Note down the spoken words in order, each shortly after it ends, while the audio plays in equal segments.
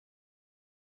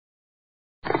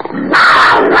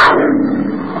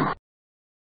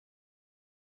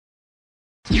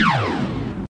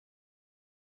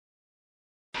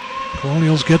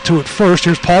Colonials get to it first.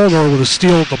 Here's Polidor with a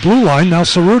steal at the blue line. Now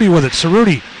Cerruti with it.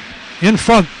 Cerruti in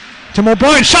front. Tim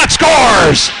O'Brien, shot,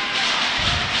 scores!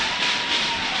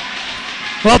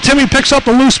 Well, Timmy picks up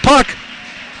the loose puck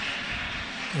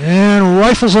and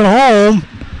rifles it home.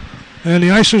 And the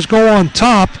Icers go on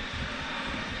top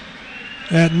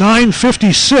at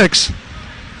 9:56.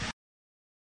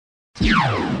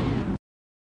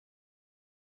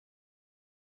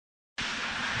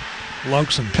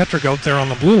 Laux and Petrick out there on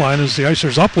the blue line as the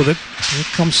Icers up with it. Here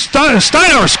comes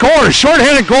Steinauer scores.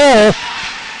 Short-handed goal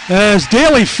as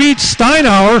Daly feeds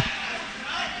Steinauer.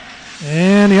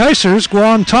 And the Icers go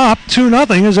on top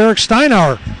 2-0 as Eric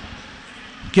Steinauer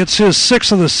gets his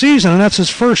 6th of the season, and that's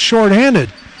his first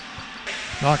short-handed.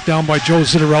 Knocked down by Joe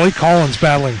Zittarelli. Collins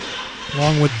battling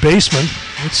along with Baseman.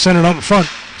 It's centered out in front.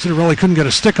 Zittarelli couldn't get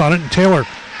a stick on it, and Taylor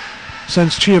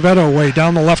sends Chiavetta away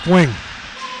down the left wing.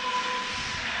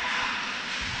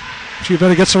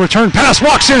 Chiavetta gets a return pass,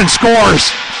 walks in and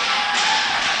scores.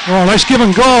 Oh, nice give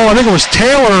and go. I think it was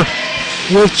Taylor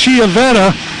with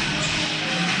Chiavetta.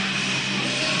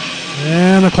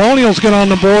 And the Colonials get on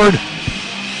the board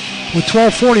with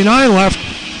 12:49 left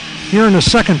here in the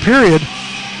second period.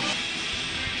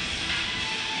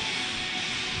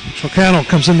 Chocano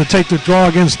comes in to take the draw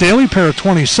against Daly, pair of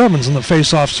 27s in the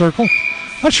face-off circle.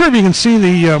 Not sure if you can see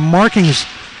the markings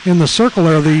in the circle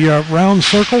there, the round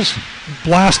circles.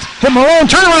 Blast, hit Marone,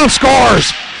 turnaround,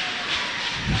 scores!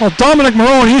 Well, Dominic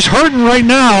Marone, he's hurting right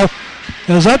now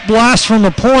as that blast from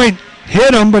the point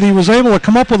hit him, but he was able to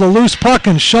come up with a loose puck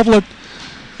and shovel it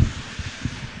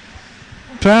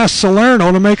past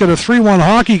Salerno to make it a 3-1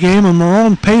 hockey game, and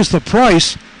Marone pays the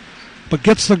price, but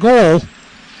gets the goal.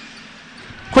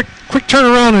 Quick turn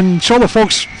around and show the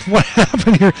folks what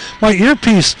happened here. My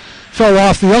earpiece fell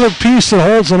off. The other piece that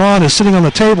holds it on is sitting on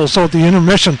the table, so at the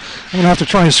intermission, I'm going to have to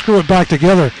try and screw it back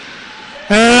together.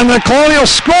 And the Colonials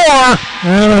score,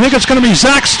 and I think it's going to be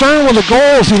Zach Stern with the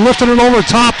goal as he lifted it over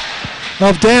top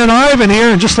of Dan Ivan here,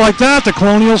 and just like that, the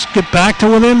Colonials get back to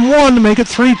within 1 to make it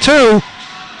 3-2.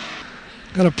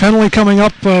 Got a penalty coming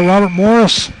up, Robert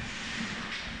Morris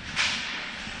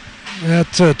at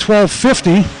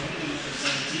 12:50.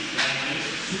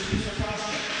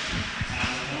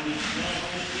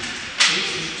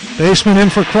 Baseman in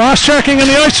for cross-checking, and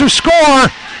the Icers score.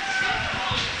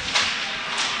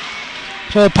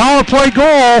 So a power play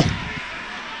goal.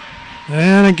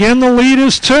 And again, the lead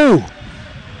is 2.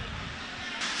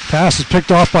 Pass is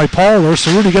picked off by Polidor.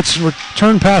 Cerruti gets a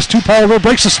return pass to Polidor,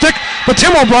 breaks the stick, but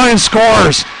Tim O'Brien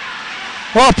scores.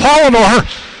 Well, Polidor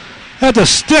had the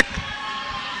stick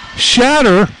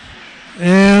shatter,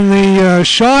 and the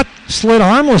shot slid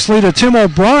harmlessly to Tim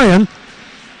O'Brien.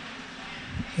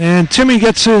 And Timmy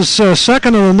gets his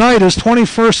second of the night, his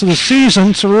 21st of the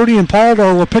season. Cerruti and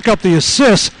Polidor will pick up the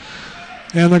assist.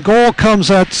 And the goal comes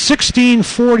at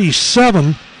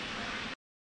 16:47.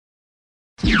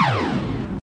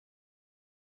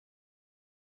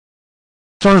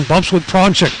 Stern bumps with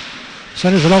Pronchik.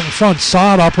 Centers it out in front.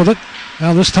 Saad up with it.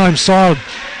 Now this time Saad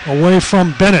away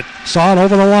from Bennett. Saad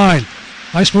over the line.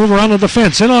 Nice move around the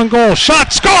defense. In on goal.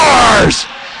 Shot. Scores!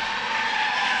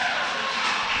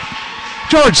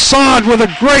 George Saad with a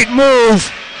great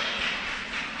move.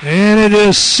 And it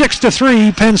is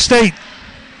 6-3 Penn State.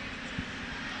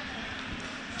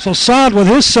 So Saad with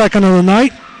his second of the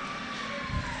night.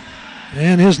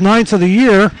 And his 9th of the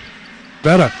year.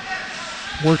 Betta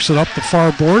works it up the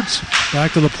far boards.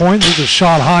 Back to the point. There's a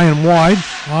shot high and wide.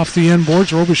 Off the end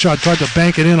boards. Robichaud tried to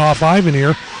bank it in off Ivan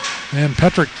here. And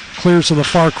Petrick clears to the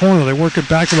far corner. They work it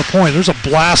back to the point. There's a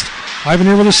blast. Ivan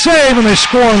here with a save, and they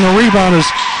score, and the rebound is,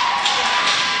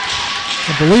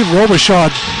 I believe,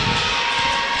 Robichaud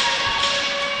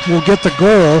will get the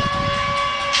goal.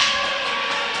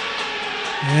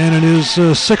 And it is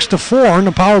 6-4, and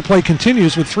the power play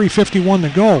continues with 3:51 to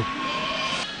go.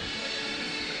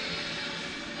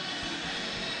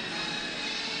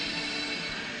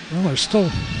 Well, they're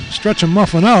still stretching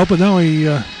Muffin out, but now he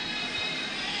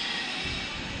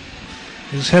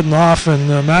is heading off, and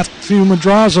Matthew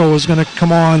Madrazo is going to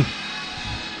come on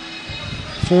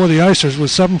for the Icers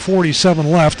with 7:47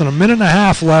 left and a minute and a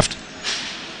half left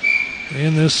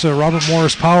in this Robert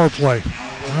Morris power play.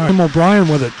 All right. Tim O'Brien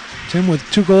with it. Tim with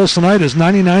 2 goals tonight, his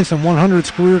 99th and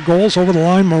 100th career goals. Over the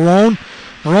line, Marone.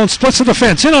 Marone splits the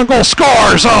defense. In on goal,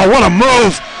 scores! Oh, what a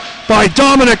move by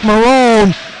Dominic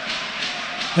Marone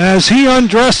as he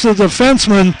undressed the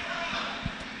defenseman.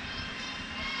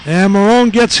 And Marone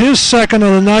gets his second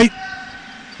of the night.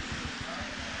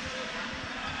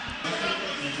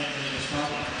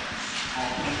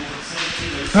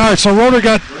 All right, so Roeder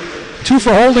got 2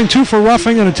 for holding, 2 for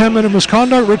roughing, and a 10-minute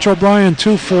misconduct. Rich O'Brien,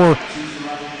 2 for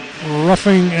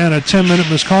roughing and a 10-minute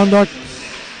misconduct.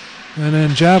 And then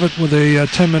Javits with a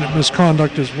 10-minute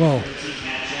misconduct as well.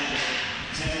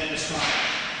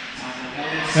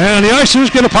 And the Icers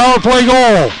get a power play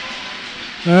goal.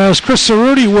 As Chris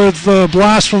Cerruti with the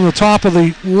blast from the top of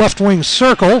the left wing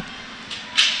circle.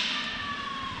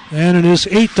 And it is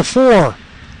 8-4.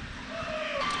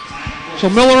 So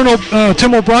Miller and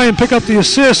Tim O'Brien pick up the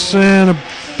assists, and a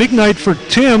big night for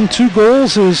Tim. 2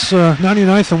 goals, his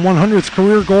 99th and 100th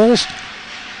career goals.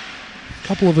 A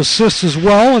couple of assists as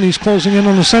well, and he's closing in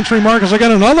on the century mark. As I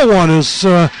got another one is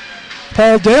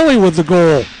Paul Daly with the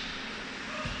goal.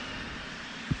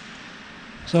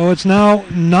 So it's now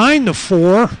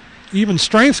 9-4, even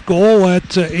strength goal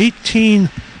at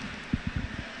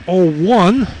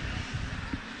 18:01.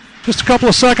 Just a couple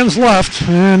of seconds left,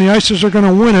 and the Icers are going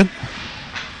to win it.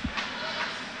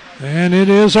 And it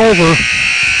is over.